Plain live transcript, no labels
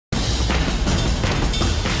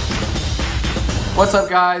What's up,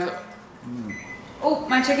 guys? Oh,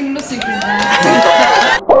 my chicken noodle soup is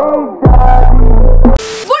done. What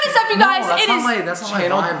is up, you guys? That's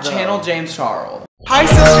not my channel James Charles. Hi,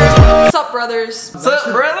 sisters. What's up, brothers? What's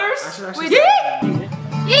up, brothers?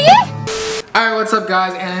 Yeah. Alright, what's up,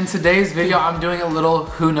 guys? And in today's video, I'm doing a little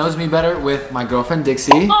Who Knows Me Better with my girlfriend,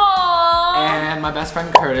 Dixie. Aww. And my best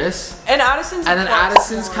friend, Curtis. And Addison's And then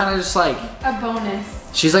Addison's kind of just like... A bonus.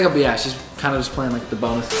 She's like she's kind of just playing like the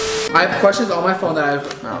bonus. I have questions on my phone that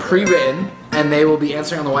I've pre-written, and they will be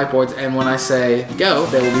answering on the whiteboards. And when I say go,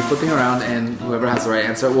 they will be flipping around, and whoever has the right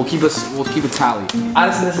answer, we'll keep a tally.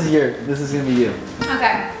 Addison, this is gonna be you.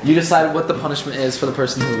 Okay. You decide what the punishment is for the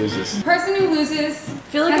person who loses. The person who loses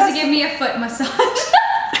has to give me a foot massage.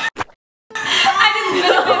 I just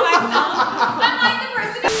middle myself. I'm like the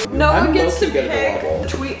person who... No one gets to pick a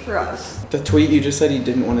tweet for us. The tweet, you just said you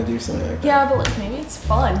didn't want to do something like that. Yeah, but like maybe it's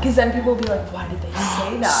fun, because then people will be like, why did they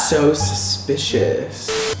say that? So suspicious.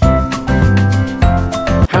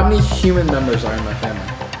 How many human members are in my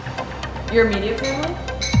family? Your immediate family?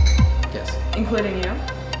 Yes. Including you?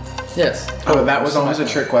 Yes. Oh, that was almost a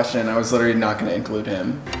trick question. I was literally not going to include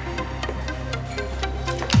him.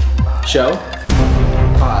 Show?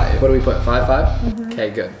 5. What do we put? 5, 5? Mm-hmm. Okay,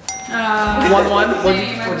 good. 1, 1. What'd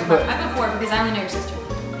you put? I put 4 because I only know your sister.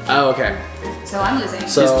 Oh, okay. So I'm losing.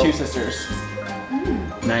 So He's 2 sisters.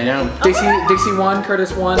 I know. Dixie 1,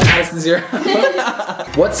 Curtis 1, Addison 0.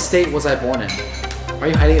 What state was I born in? Why are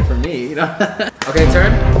you hiding it from me? You know? Okay,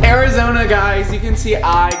 turn. Arizona, guys. You can see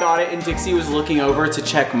I got it, and Dixie was looking over to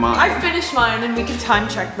check mine. I finished mine, and we can time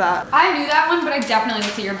check that. I knew that one, but I definitely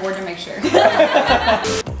looked at your board to make sure.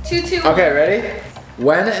 2, 2. Okay, ready?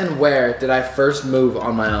 When and where did I first move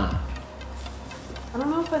on my own? I don't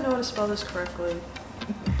know if I know how to spell this correctly.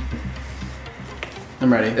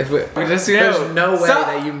 I'm ready. If we just there's no way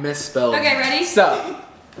that you misspelled. Okay, ready? Stop.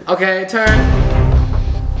 Okay, turn.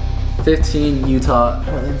 15, Utah.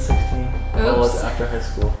 Oh, then 16. Oh, Oops. after high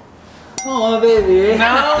school. Oh, baby. No,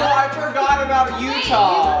 I forgot about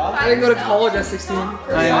Utah. I didn't go to college at 16.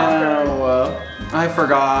 I know. I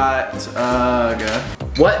forgot.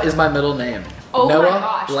 What is my middle name? Oh Noah, my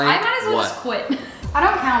gosh. blank, I might as well just quit. I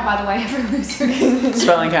don't count, by the way, for losers.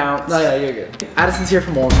 Spelling counts. No, yeah, you're good. Addison's here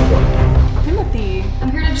for moral support. Timothy. I'm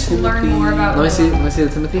here to just learn more about Let me see the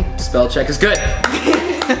Timothy. Spell check is good.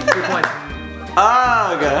 3 points.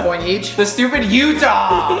 Ugh. Point each. The stupid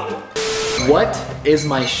Utah. What is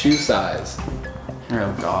my shoe size?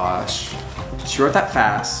 Oh gosh. She wrote that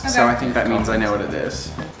fast, so I think that means I know what it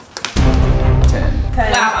is. 10.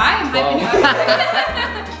 Wow, I am hyping you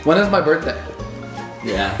up. When is my birthday?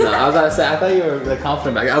 Yeah, no, I was about to say, I thought you were like,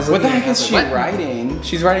 confident back. I was What the looking heck is she writing?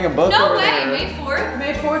 She's writing a book No over way, there. May 4th.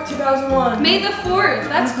 May 4th, 2001. May the 4th,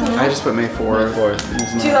 that's cool. I just put May 4th. May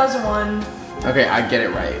 4th. 2001. Okay, I get it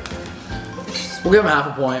right. We'll give him half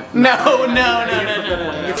a point. No.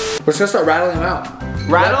 We're just gonna start rattling them out.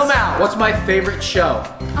 Rattle them out. What's my favorite show?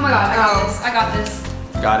 Oh my god, I got this.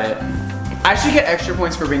 Got it. I should get extra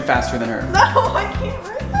points for being faster than her. No, I can't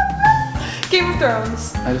write that. Game of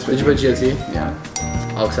Thrones. I just Did you put GOT? Yeah.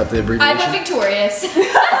 I'll accept the I abbreviation. put Victorious.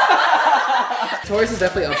 Taurus is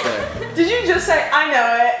definitely up there. Did you just say, I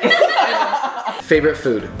know it? Favorite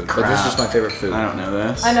food. But this is just my favorite food. I don't know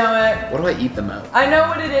this. I know it. What do I eat them out? I know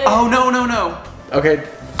what it is. Oh, no. Okay,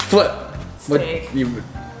 flip. Steak. You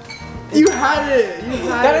had it.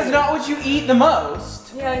 That is not what you eat the most.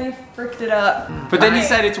 Yeah, you fricked it up. But then he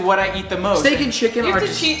said it's what I eat the most. Steak and chicken You are have to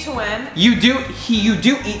just... cheat to win. You do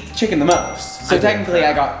eat chicken the most. So technically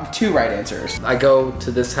I got 2 right answers. I go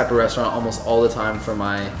to this type of restaurant almost all the time for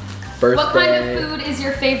my birthday. What kind of food is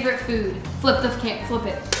your favorite food? Flip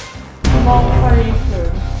it. Mall Chinese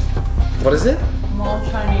food. What is it? Mall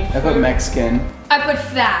Chinese food. I put Mexican. I put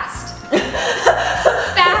fast.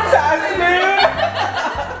 Fast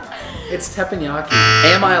It's teppanyaki.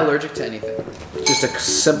 Am I allergic to anything? Just a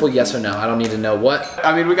simple yes or no. I don't need to know what.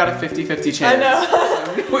 I mean, we got a 50-50 chance. I know.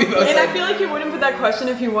 We both And said- I feel like you wouldn't put that question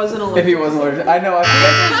if he wasn't allergic. If he wasn't allergic. I know, I feel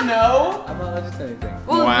like there's no. I'm not allergic to anything.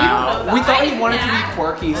 Well, you don't know that. We thought I he wanted to did be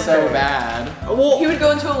quirky so bad. He would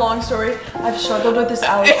go into a long story. I've struggled with this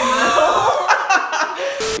allergy.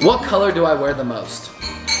 What color do I wear the most?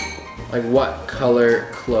 Like what color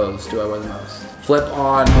clothes do I wear the most? Flip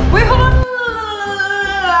on. Wait, hold on.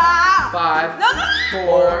 5, No.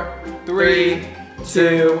 4, 3,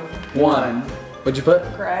 2, 1. What'd you put?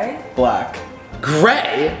 Gray? Black.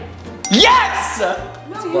 Gray? Yes!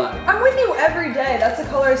 It's black. I'm with you every day. That's the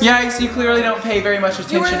color I see. Yikes, you clearly don't pay very much You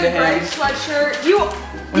attention wear to the gray him. sweatshirt. You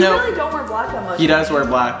No. really don't wear black that much. He does wear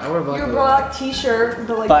black. I wear black. Your clothes. black t-shirt,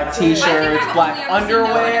 the like Black I think t-shirts, I've black only ever seen Noah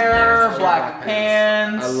in underwear, there. black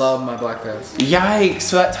pants. I love my black pants. Yikes,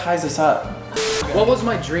 so that ties us up. What was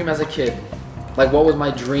my dream as a kid? Like, what was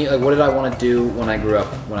my dream? Like, what did I want to do when I grew up?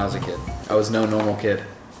 When I was a kid, I was no normal kid.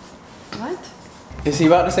 What? Is he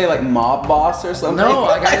about to say like mob boss or something? No,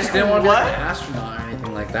 like I just didn't want to be like an astronaut or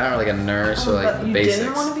anything like that, or like a nurse or like But the you basics.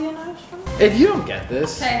 didn't want to be an astronaut? If you don't get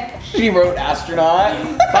this, Okay. She wrote astronaut.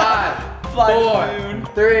 5, Fly 4, moon.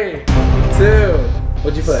 3, 2.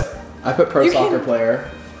 What'd you put? I put pro You soccer can-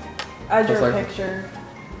 player. I drew Looks a like- picture.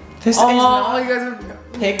 This Oh, is not you guys are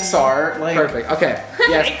Pixar. Like perfect. Okay,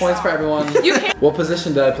 yes, points for everyone. You can't. What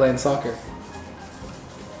position did I play in soccer?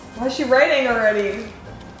 Why is she writing already?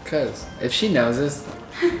 Cause if she knows this,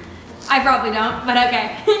 I probably don't, but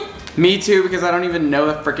okay. Me too, because I don't even know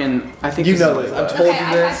the freaking. I think you this know is this. what I've it told was. Okay,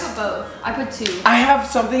 you I this. put both. I put 2. I have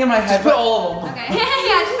something in my head. Just put all of them. Okay.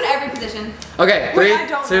 Yeah, just put every position. Okay, Wait, 3, I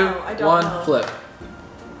don't 2, know. I don't 1, know. flip.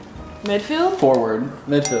 Midfield? Forward.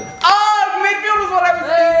 Midfield. Oh, midfield was what I was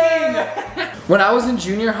thinking. When I was in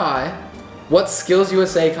junior high, what Skills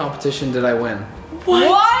USA competition did I win?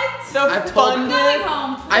 What? The I've told- Going funded.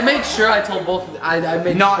 home. I made sure I told both. I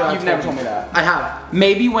made Not. sure I You've never you. told me that. I have.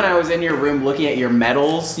 Maybe when I was in your room looking at your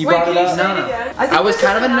medals, you Wait, brought can it you up. say No, it no. again? I was this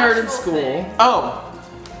kind is of a nerd in national school. thing. Oh,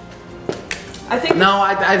 I think. No,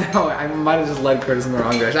 I know. I might have just led Curtis in the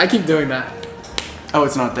wrong direction. I keep doing that. oh,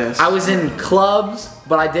 it's not this. I was in clubs,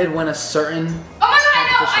 but I did win a certain. Oh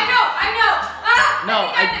my god, I know. Ah,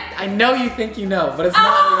 No, I know you think you know, but it's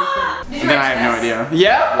not really. Did you Then I write have no chess? idea.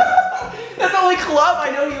 Yeah. That's the only club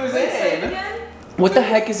I know he was Wait, say it in. again? What the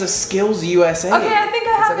heck is a Skills USA? Okay, I think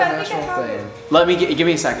I It's have like a it. I think I national have thing. it. Let me give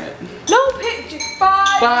me a second. No, pick 5.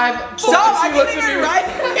 5. Stop! I She looks can't at even me. write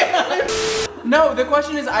it. No, the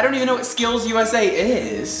question is, I don't even know what Skills USA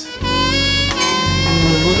is.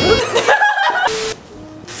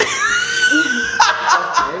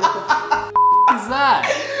 What is that?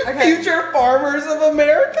 Okay. Future Farmers of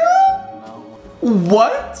America?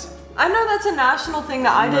 What? I know that's a national thing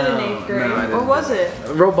that I did in 8th grade. no, I or didn't. was it?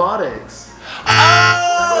 Robotics.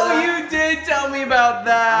 Oh, you did tell me about A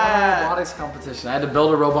that. robotics competition. I had to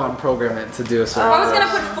build a robot and program it to do a certain. I was gonna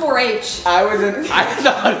put 4-H. I was in. I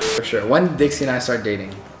thought. For sure. When did Dixie and I start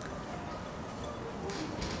dating?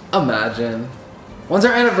 Imagine. When's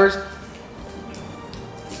our anniversary?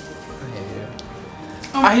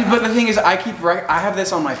 But the thing is, I have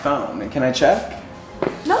this on my phone. Can I check?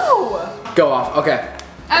 No. Go off. Okay.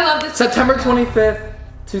 I love this. September 25th,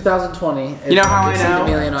 2020. You know how I Dixie, know?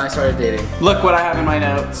 Amelia and I started dating. Look what I have in my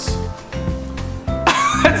notes.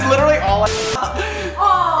 That's literally all I.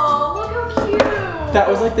 Oh, look how cute. That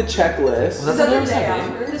was like the checklist. Is that the day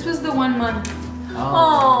after? This was the 1 month.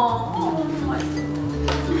 Oh.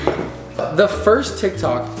 The first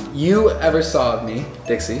TikTok you ever saw of me,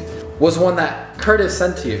 Dixie, was one that Curtis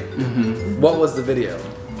sent to you. What was the video?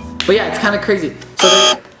 But yeah, it's kind of crazy.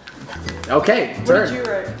 So okay, What turn. did you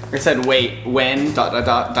write? It said, wait, when, dot, dot,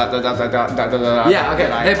 dot, dot, dot, dot, dot, dot, dot, dot, Yeah, okay.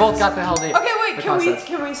 They both got the hell name. Okay, wait. The Can concepts.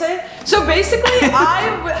 we say it? So basically,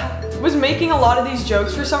 was making a lot of these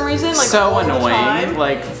jokes for some reason, like So all the annoying, time.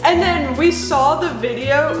 like. And then we saw the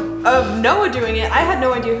video of Noah doing it. I had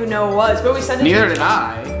no idea who Noah was, but we sent it. Neither to did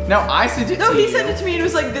I. No, I sent it No, to he you. sent it to me and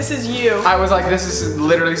was like, "This is you." I was like, this is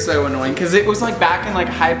literally so annoying because it was like back in like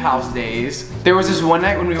Hype House days. There was this one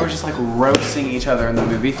night when we were just like roasting each other in the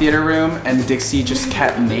movie theater room, and Dixie just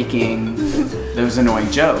kept making those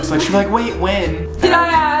annoying jokes. Like she'd be like, wait, when? Did I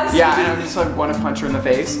ask? Yeah, and I would just like want to punch her in the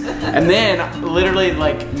face. And then literally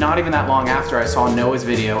like not even that long after I saw Noah's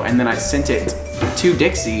video, and then I sent it to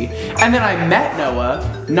Dixie, and then I met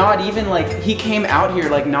Noah. Not even like he came out here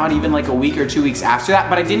like not even like a week or 2 weeks after that,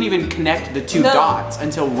 but I didn't even connect the two No. dots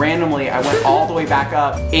until randomly I went all the way back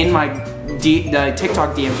up in my the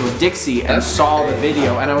TikTok DMs with Dixie and saw the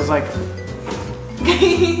video, and I was like,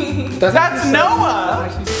 that's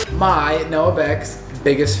Noah. My Noah Beck's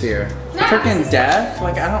biggest fear. Freaking death?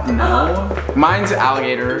 Like I don't know. Mine's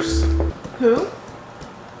alligators. Who?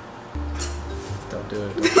 Don't do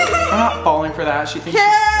it. I'm not falling for that. She thinks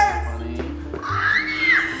she's so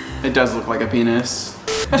funny. It does look like a penis.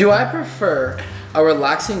 Do I prefer a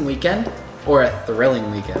relaxing weekend or a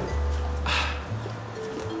thrilling weekend?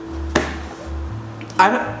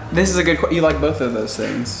 This is a good question. You like both of those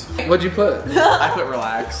things. What'd you put? I put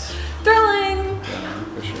relax. Thrilling.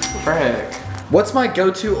 For sure. Frick. What's my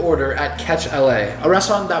go-to order at Catch LA? A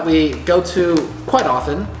restaurant that we go to quite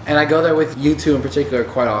often, and I go there with you two in particular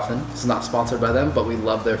quite often. This is not sponsored by them, but we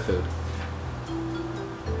love their food.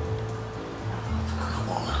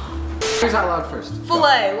 Here's out loud first.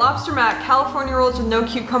 Filet, lobster mac, California rolls with no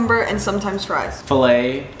cucumber, and sometimes fries.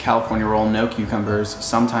 Filet, California roll, no cucumbers,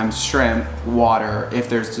 sometimes shrimp, water. If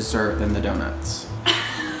there's dessert, then the donuts.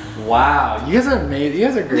 Wow, you guys are amazing. You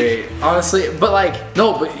guys are great, honestly. But like,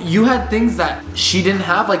 no, but you had things that she didn't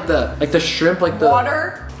have, like the shrimp, like the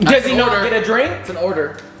water. Does he not get a drink? It's an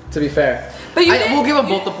order, to be fair. But you we'll give them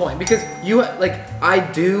both the point because you like I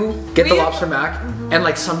do get the lobster mac and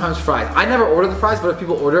like sometimes fries. I never order the fries, but if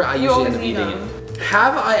people order, I usually end up eating it.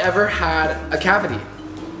 Have I ever had a cavity?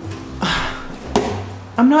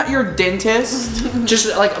 I'm not your dentist.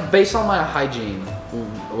 Just like based on my hygiene.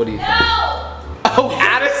 What do you think? Oh,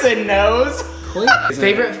 Addison knows.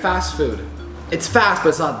 Favorite fast food? It's fast, but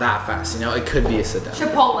it's not that fast. You know, it could be a sit down.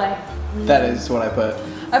 Chipotle. That is what I put.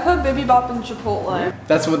 I put Bibimbap and Chipotle.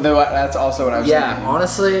 That's also what I was thinking.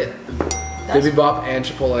 Honestly, Bibimbap and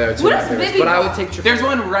Chipotle are two of my favorites. But I would take Chipotle. There's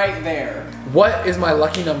one right there. What is my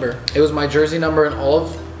lucky number? It was my jersey number in all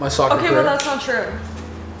of my soccer Okay, career. well that's not true.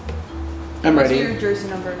 I'm ready. What's your jersey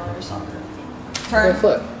number and all your soccer? Turn.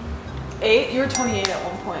 Flip. 8? You were 28 at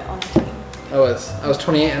one point on the team. I was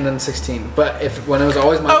 28 and then 16. But when it was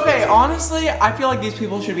always my Okay, jersey. honestly, I feel like these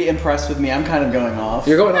people should be impressed with me. I'm kind of going off.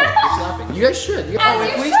 You're going off. You're snapping. You guys should.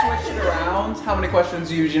 If we switched it around, how many questions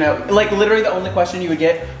do you know? Like literally the only question you would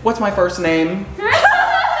get, what's my first name?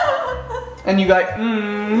 And you like,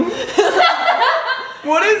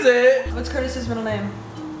 what is it? What's Curtis's middle name?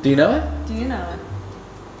 Do you know it? Do you know it?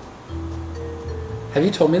 Have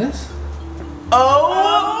you told me this?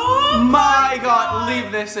 Oh my god,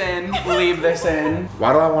 leave this in. Leave this in.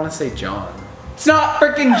 Why do I want to say John? It's not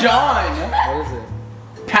freaking John. What is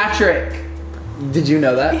it? Patrick. Did you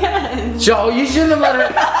know that? Yes. Joe, you shouldn't have let her.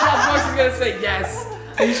 Of course she's gonna say yes.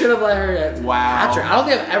 You should have let her. Wow. Patrick. I don't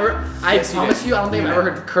think I've ever. I Yes, you promise did. you, I don't think You I've know.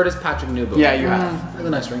 ever heard Curtis Patrick Newbo. Yeah, you have. Has a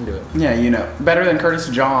nice ring to it. Yeah, you know. Better than Curtis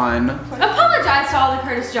John. Apologize to all the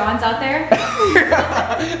Curtis Johns out there.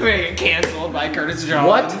 I'm gonna get canceled by Curtis John.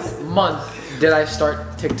 What month did I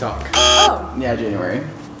start TikTok? Oh. Yeah, January.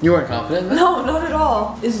 You weren't confident in that? No, not at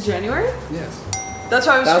all. Is it January? Yes. That's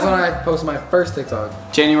why I was That was when trying- I posted my first TikTok.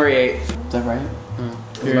 January 8th. Is that right?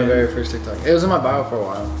 It was my very first TikTok. It was in my bio for a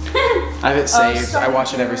while. I have it saved. I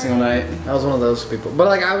watch it every single night. I was one of those people. But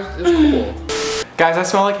like, it was cool. Guys, I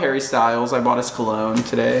smell like Harry Styles. I bought his cologne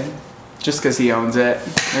today. Just because he owns it.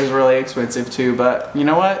 It was really expensive too, but you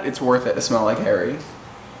know what? It's worth it to smell like Harry.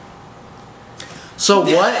 So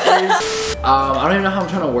what is, I don't even know how I'm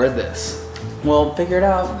trying to word this. Well, figure it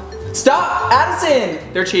out. Stop!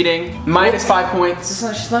 Addison! They're cheating. Minus 5 points.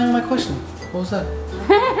 She's not even my question. What was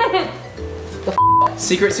that?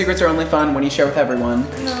 Secrets are only fun when you share with everyone.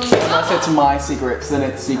 No. Unless it's my secrets, then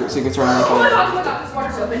it's secrets are only Oh my fun. god, this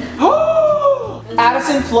water's open.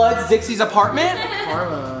 Addison floods Dixie's apartment?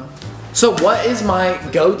 Karma. So what is my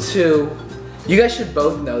go-to? You guys should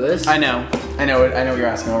both know this. I know what you're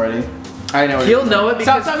asking already. I know it. He'll know it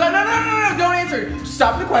because Stop, no, don't answer. Just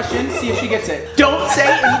stop the question, see if she gets it. Don't say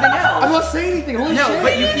anything else. I'm not saying anything. Holy No, shit.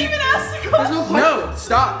 but you didn't keep. even ask the question. There's no question. No,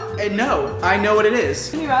 stop. No, I know what it is.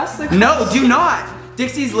 Can you ask the question? No, do not.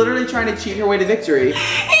 Dixie's literally trying to cheat her way to victory. He didn't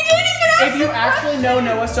even ask If you the actually know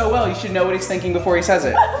Noah so well, you should know what he's thinking before he says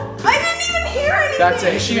it. question. I didn't even hear anything. That's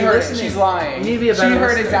it. She be heard it. listening. She's lying. You need to be a She better heard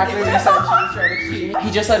listener. exactly what he said. She was trying to cheat. He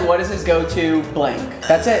just said, "What is his go-to blank?"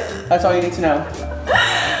 That's it. That's all you need to know.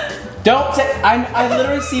 Don't say. I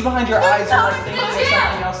literally see behind your eyes. You're like thinking of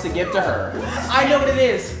something else to give to her. I know what it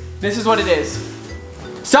is. This is what it is.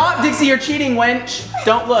 Stop, Dixie. You're cheating, wench.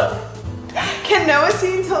 Don't look. Can Noah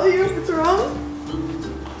see and tell you if it's wrong?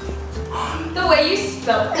 The way you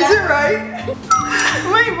spelled Is it right?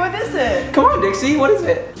 Wait, what is it? Come on, Dixie. What is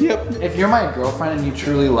it? Yep. If you're my girlfriend and you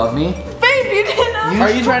truly love me, Babe, you didn't ask. Are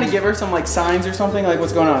you trying to give her some like signs or something? Like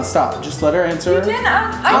what's going on? Stop. Just let her answer. You didn't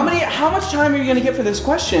ask. How much time are you gonna get for this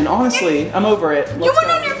question? Honestly, I'm over it. You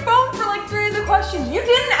went on your phone for like 3 of the questions. You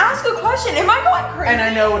didn't ask a question. Am I going crazy? And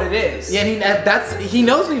I know what it is. yeah, he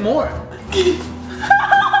knows me more.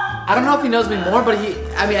 I don't know if he knows me more, but I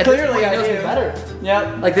mean, at this Clearly point, he I knows me do. better.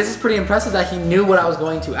 Yep. Like, this is pretty impressive that he knew what I was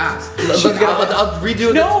going to ask. I'll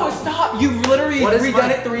redo it. No, stop. You've literally What is redone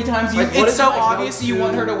my- it 3 times. like, what It's is so my obvious you go-to-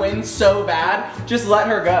 want her to win so bad. Just let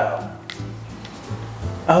her go.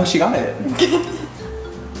 Oh, she got it.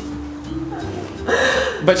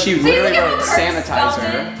 But she literally wrote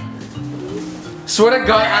sanitizer. Swear to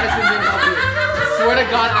God, Addison didn't help you. Swear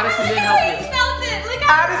to God, Addison didn't help you. Spelled it. Look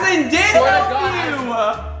at Addison did Swear to help God, you.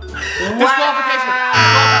 Disqualification.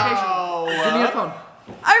 Disqualification. Give me your phone.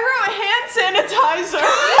 I wrote hand sanitizer.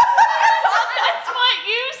 That's what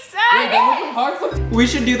you Wait, said. don't look hard for me. We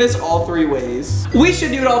should do this all 3 ways. We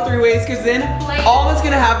should do it all 3 ways because then all that's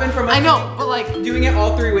gonna happen from us I know, but like, doing it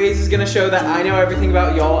all 3 ways is gonna show that I know everything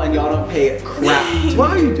about y'all and y'all don't pay crap.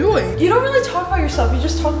 what are you doing? You don't really talk about yourself. You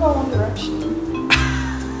just talk about One Direction.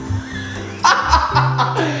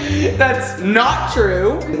 That's not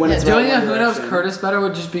true. When it's Doing a about Who One Knows Direction. Curtis better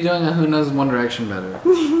would just be doing a Who Knows One Direction better.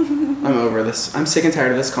 I'm over this. I'm sick and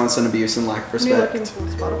tired of this constant abuse and lack of Me looking respect. for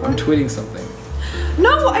Spotify. I'm tweeting something.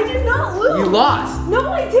 No, I did not lose. You lost.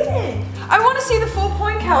 No, I didn't. I want to see the full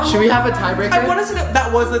point count. Should we have a tiebreaker? I want to say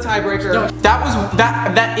that was the tiebreaker. No.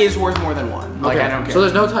 That is worth more than one. Like Okay, I don't care. So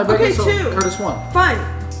there's no tiebreaker, Okay, so 2. Curtis won. Fine.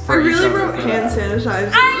 For I each really other wrote for hand that.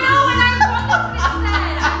 sanitizer. I know, and I wrote what it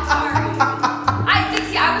said. I'm sorry.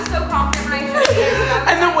 Dixie, I was so confident when I showed you.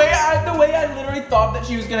 And the way I literally thought that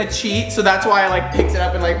she was gonna cheat, so that's why I like picked it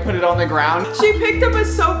up and like put it on the ground. She picked up a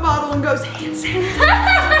soap bottle and goes, hand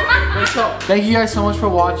sanitizer. So, thank you guys so much for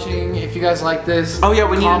watching. If you guys like this, Oh, yeah,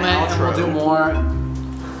 we need an comment and we'll outro. do more.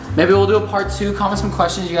 Maybe we'll do a part 2. Comment some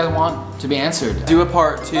questions you guys want to be answered. Do a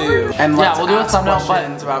part 2, and Yeah, let's we'll do a ask thumbnail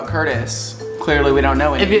questions about Curtis. Clearly, we don't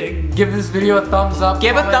know If anything. you give this video a thumbs up,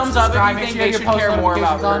 Give a comment, thumbs up subscribe, if make you sure think they your should post care more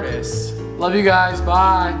about notifications on. Curtis. Love you guys.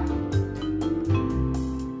 Bye.